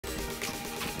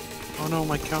Oh no,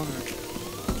 my counter.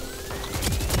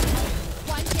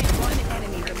 One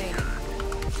enemy remaining.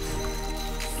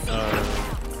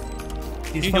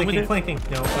 He's flanking, flanking.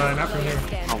 No, not from here.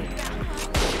 Oh.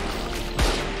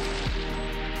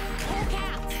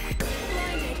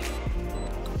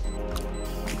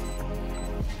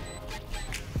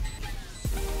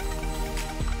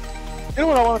 You know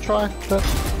what I want to try?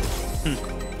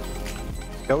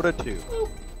 Go to 2.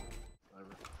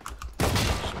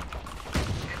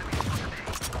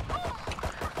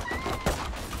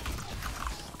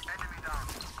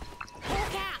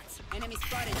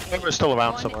 I think we're still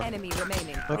around somewhere. Enemy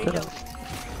remaining. Okay.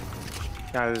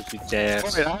 Gotta be dead.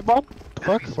 Wait, I have bomb? The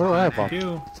fuck? Where do I have bomb?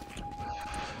 You.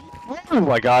 Oh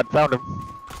my god, found him.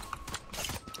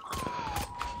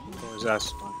 What was that?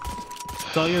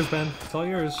 It's all yours, Ben. It's all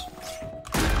yours.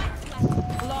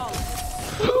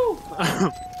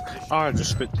 Oh, I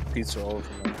just spit pizza all over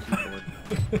my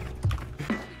keyboard.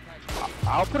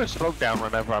 I'll put a smoke down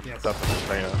whenever I'm Yes. done with this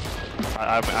thing.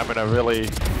 I'm in a really...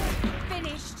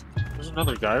 Finished. There's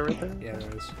another guy right there? Yeah,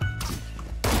 there is.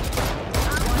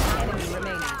 One enemy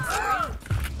remaining.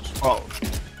 Oh.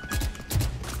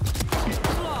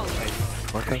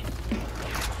 Okay.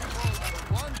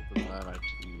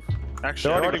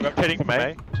 Actually, They're already rotating from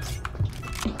A.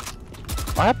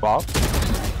 I have bomb.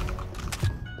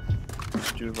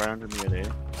 Dude right under me at A.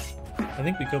 I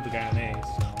think we killed the guy on A, so...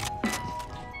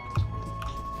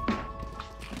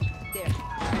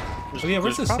 Oh yeah,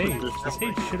 where's the stage? The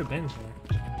stage should have been here.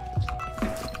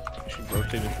 She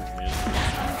rotated from me.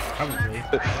 Probably.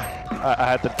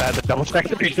 I had to double check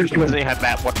to make sure she wasn't had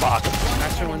that one box.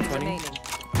 Actually, Enemy 120. remaining.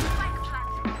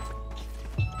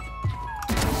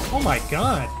 Oh my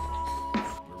god!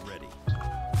 We're ready.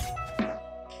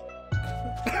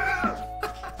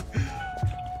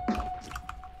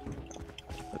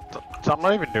 So I'm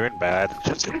not even doing bad.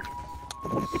 Just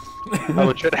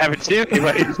I should have it too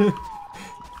anyway. He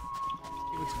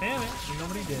would spam it, and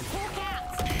nobody did.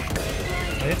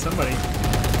 I hit somebody.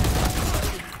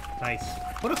 Nice.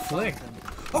 What a flick!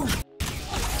 Oh!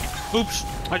 Oops!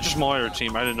 I just mauler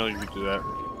team. I didn't know you could do that.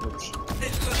 Oops.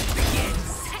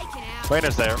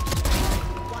 Raina's there.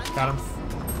 Got him.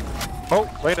 Oh,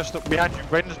 Raina's still behind you.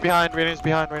 Raina's behind. Raina's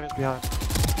behind. Raina's behind.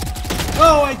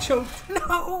 Oh, I choked!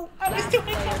 No! I was doing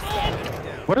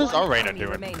that! What is our One Raina enemy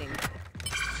doing? remaining.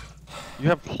 You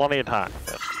have plenty of time.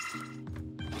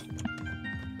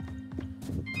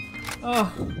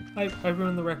 Oh, I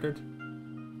ruined the record.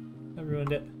 I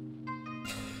ruined it.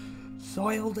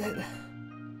 Soiled it.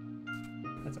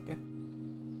 That's okay.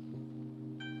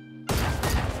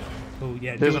 Oh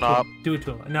yeah, There's an op. Do it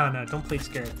to him. No, no, don't play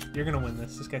scared. You're gonna win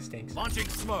this. This guy stinks. Launching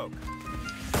smoke.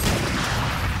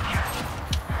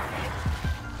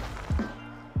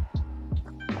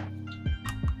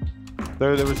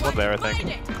 There was one there, I think.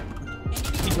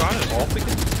 He got it off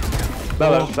again?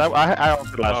 No, I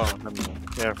ulted last Oh, time. never mind.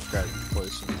 Yeah, I forgot your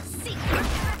place.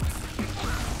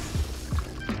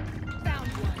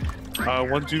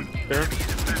 One dude there.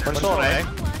 One still on A.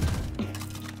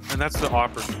 And that's the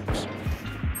opera dudes.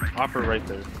 Opera right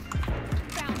there.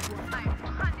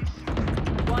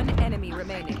 One enemy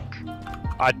remaining.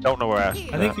 I don't know where I.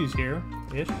 I think he's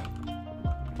here-ish.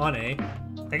 On A.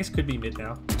 I guess could be mid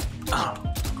now.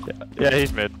 Yeah,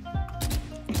 he's mid.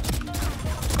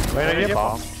 Wait, I get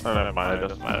bomb. Oh, never mind. It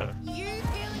doesn't matter.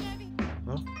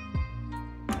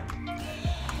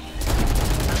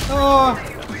 Oh!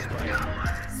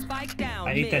 Spike down.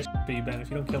 I hate mid. that shit for you, Ben. If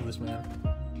you don't kill this man.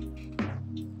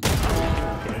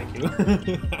 Thank you.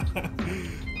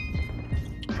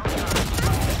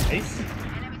 Nice.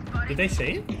 Did they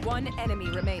save? One enemy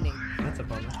remaining. That's a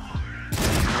bummer. No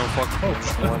fuck.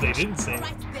 Oh, they didn't save.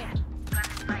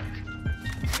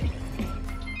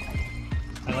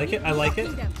 I like it. I like it.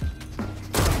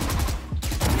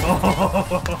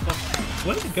 Oh,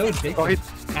 what did it go, Jake? Oh, he-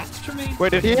 Attached to me? Wait,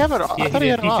 did he have it? Yeah, I thought he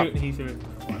had it off. He threw it in the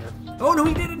water. Oh no,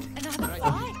 he didn't. Another fight.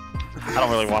 I don't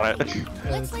really want it.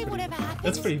 Let's leave whatever happens.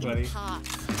 That's pretty in the funny.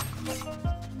 past.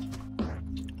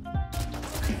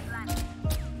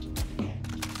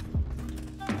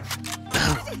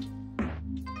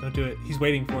 Don't do it. He's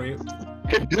waiting for you.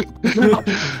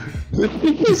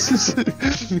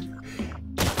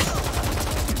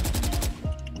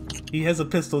 He has a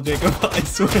pistol, Jacob. I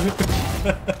swear.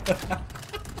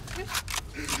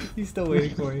 He's still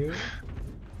waiting for you.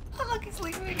 Oh, look, he's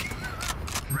leaving.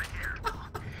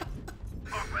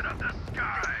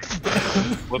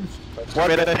 One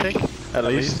minute, I think. At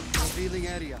least. Revealing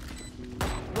area.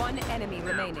 One enemy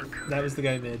remaining. That was the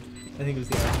guy mid. I think it was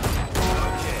the guy.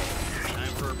 Okay.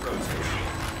 Time for approach.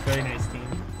 Very nice team.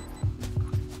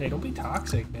 Hey, don't be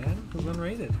toxic, man. It was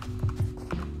unrated.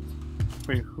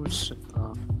 Wait, who's?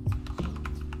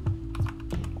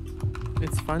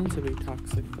 It's fun to be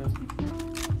toxic though.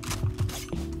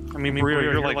 I mean, Maria,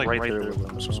 you're like right there with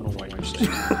them, so I don't know why you're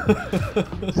saying.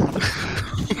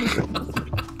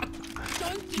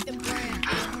 Don't keep them brand.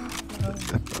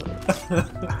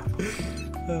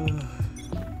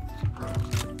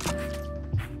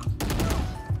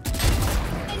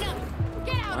 Enough.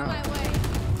 Get out of my way.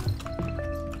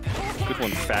 Good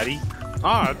one, fatty.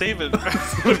 Ah, David.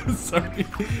 Sorry.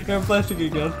 I'm flashing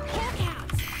again.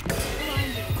 Hellcats.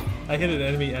 Blinded. I hit an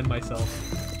enemy and myself.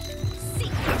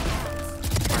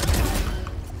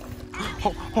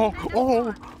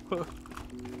 Oh.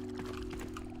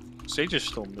 Sage is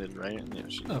still mid, right? Yeah,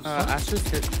 she. Oh, Astra's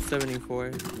hit 74.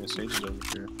 Yeah, Sage is over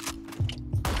here.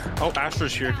 Oh,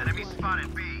 Astra's here.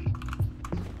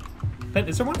 Ben,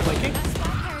 is there one flanking?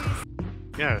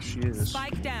 Yeah, she is.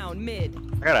 Spike down mid.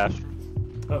 I got Astra.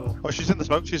 Uh-oh. Oh, she's in the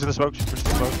smoke. She's in the smoke. She's pushing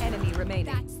the One smoke. enemy remaining.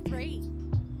 That's 3.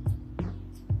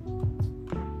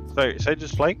 So, say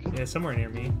just flank. Yeah, somewhere near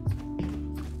me.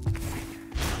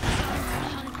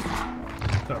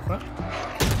 Oh, fuck?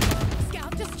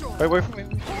 Scout destroyed. Wait for me.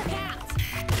 Hellcats.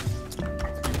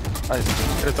 I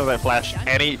just thought that flash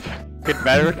any good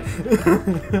better.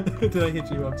 Did I hit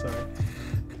you? I'm sorry.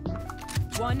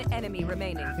 One enemy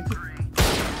remaining.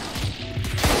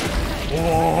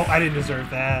 Oh, I didn't deserve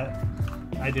that.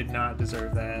 I did not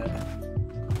deserve that.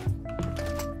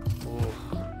 Oh.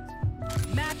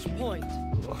 Match point.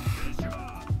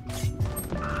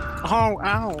 Oh,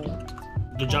 ow.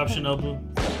 Good job, Shinobu.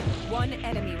 One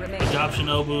enemy remaining. Good job,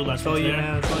 Shinobu. Let's It's all go, you,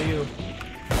 man. It's all you.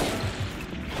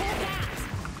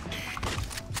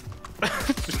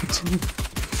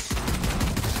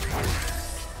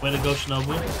 Way to go,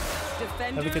 Shinobu.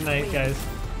 Defenders Have a good night, win. guys.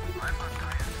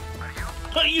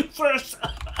 You first.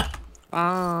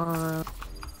 Wow.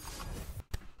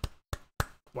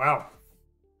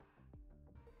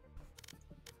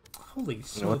 Holy You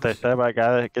know what they smokes. say about a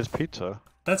guy that gets pizza?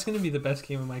 That's gonna be the best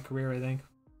game of my career, I think.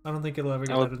 I don't think it'll ever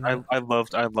get better than that. I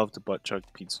loved the butt chug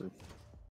pizza.